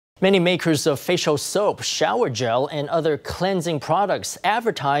Many makers of facial soap, shower gel, and other cleansing products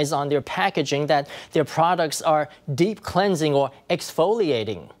advertise on their packaging that their products are deep cleansing or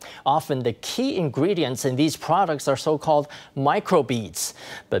exfoliating. Often the key ingredients in these products are so-called microbeads.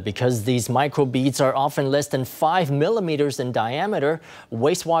 But because these microbeads are often less than 5 millimeters in diameter,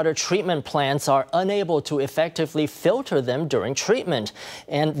 wastewater treatment plants are unable to effectively filter them during treatment.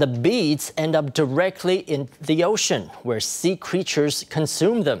 And the beads end up directly in the ocean, where sea creatures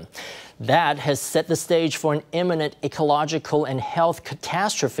consume them. That has set the stage for an imminent ecological and health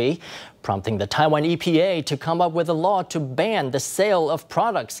catastrophe, prompting the Taiwan EPA to come up with a law to ban the sale of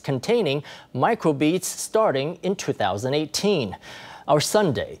products containing microbeads starting in 2018. Our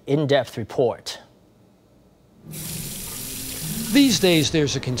Sunday in-depth report. These days,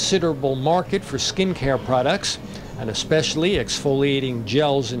 there's a considerable market for skincare products, and especially exfoliating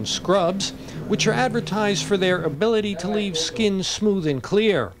gels and scrubs, which are advertised for their ability to leave skin smooth and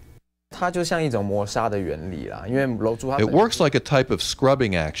clear. It works like a type of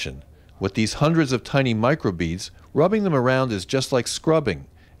scrubbing action. With these hundreds of tiny microbeads, rubbing them around is just like scrubbing,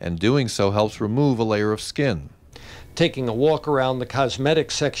 and doing so helps remove a layer of skin. Taking a walk around the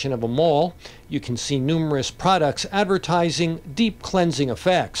cosmetics section of a mall, you can see numerous products advertising deep cleansing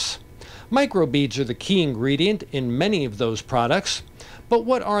effects. Microbeads are the key ingredient in many of those products, but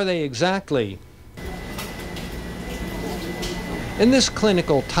what are they exactly? In this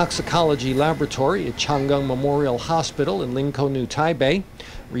clinical toxicology laboratory at Chang Gung Memorial Hospital in Linkou, New Taipei,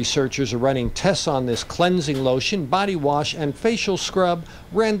 researchers are running tests on this cleansing lotion, body wash, and facial scrub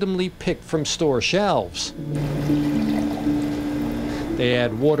randomly picked from store shelves. They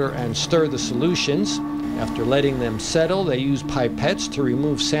add water and stir the solutions. After letting them settle, they use pipettes to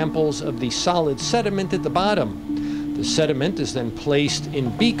remove samples of the solid sediment at the bottom. The sediment is then placed in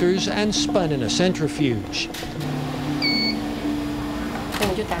beakers and spun in a centrifuge.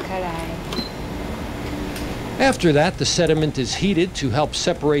 After that, the sediment is heated to help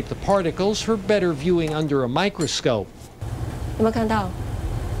separate the particles for better viewing under a microscope.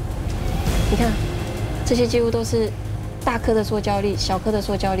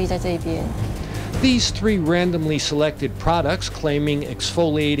 These three randomly selected products claiming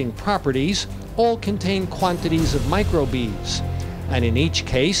exfoliating properties all contain quantities of microbeads. And in each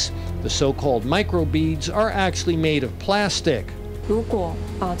case, the so-called microbeads are actually made of plastic. If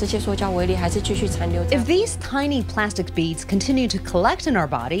these tiny plastic beads continue to collect in our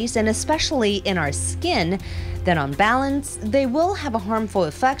bodies, and especially in our skin, then on balance, they will have a harmful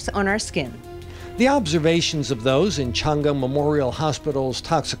effect on our skin. The observations of those in Chang Gung Memorial Hospital's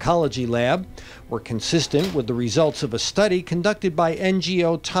toxicology lab were consistent with the results of a study conducted by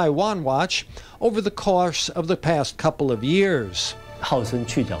NGO Taiwan Watch over the course of the past couple of years.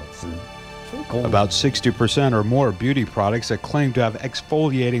 About 60% or more beauty products that claim to have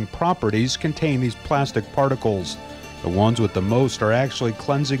exfoliating properties contain these plastic particles. The ones with the most are actually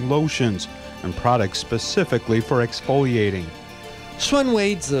cleansing lotions and products specifically for exfoliating. Sun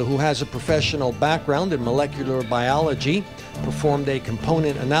Wei-tzu, who has a professional background in molecular biology, performed a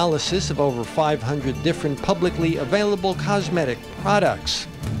component analysis of over 500 different publicly available cosmetic products.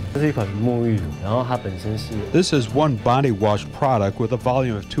 This is one body wash product with a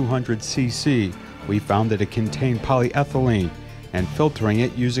volume of 200 cc. We found that it contained polyethylene, and filtering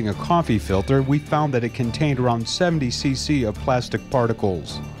it using a coffee filter, we found that it contained around 70 cc of plastic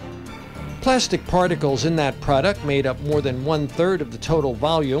particles. Plastic particles in that product made up more than 1/3 of the total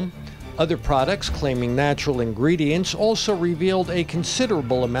volume. Other products claiming natural ingredients also revealed a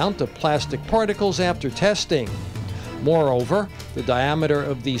considerable amount of plastic particles after testing. Moreover, the diameter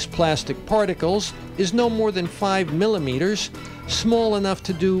of these plastic particles is no more than 5 millimeters, small enough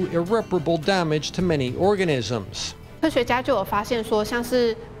to do irreparable damage to many organisms.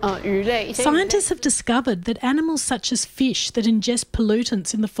 Scientists have discovered that animals such as fish that ingest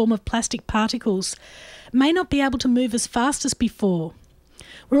pollutants in the form of plastic particles may not be able to move as fast as before.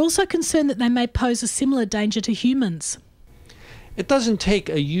 We're also concerned that they may pose a similar danger to humans. It doesn't take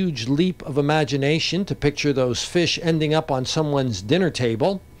a huge leap of imagination to picture those fish ending up on someone's dinner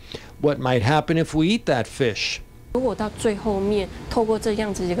table. What might happen if we eat that fish? If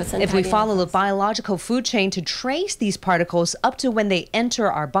we follow the biological food chain to trace these particles up to when they enter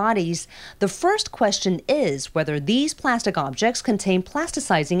our bodies, the first question is whether these plastic objects contain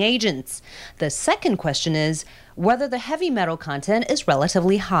plasticizing agents. The second question is whether the heavy metal content is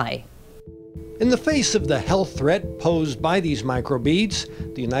relatively high. In the face of the health threat posed by these microbeads,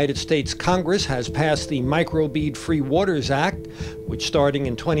 the United States Congress has passed the Microbead-Free Waters Act, which starting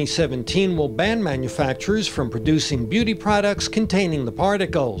in 2017 will ban manufacturers from producing beauty products containing the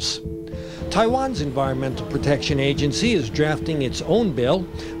particles. Taiwan's Environmental Protection Agency is drafting its own bill,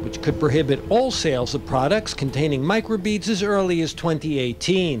 which could prohibit all sales of products containing microbeads as early as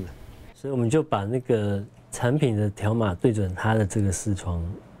 2018. 所以我们就把那个产品的条码对准它的这个视窗。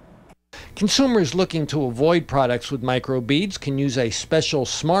 Consumers looking to avoid products with microbeads can use a special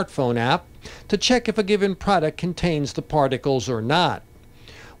smartphone app to check if a given product contains the particles or not.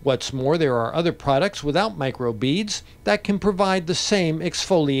 What's more, there are other products without microbeads that can provide the same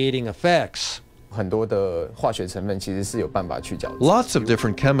exfoliating effects. Lots of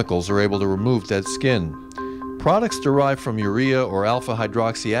different chemicals are able to remove dead skin. Products derived from urea or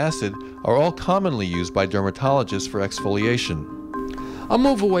alpha-hydroxy acid are all commonly used by dermatologists for exfoliation. A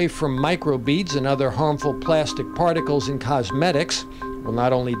move away from microbeads and other harmful plastic particles in cosmetics will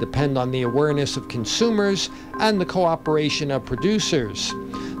not only depend on the awareness of consumers and the cooperation of producers.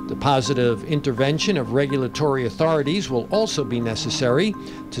 The positive intervention of regulatory authorities will also be necessary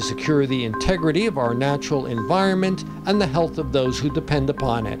to secure the integrity of our natural environment and the health of those who depend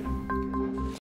upon it.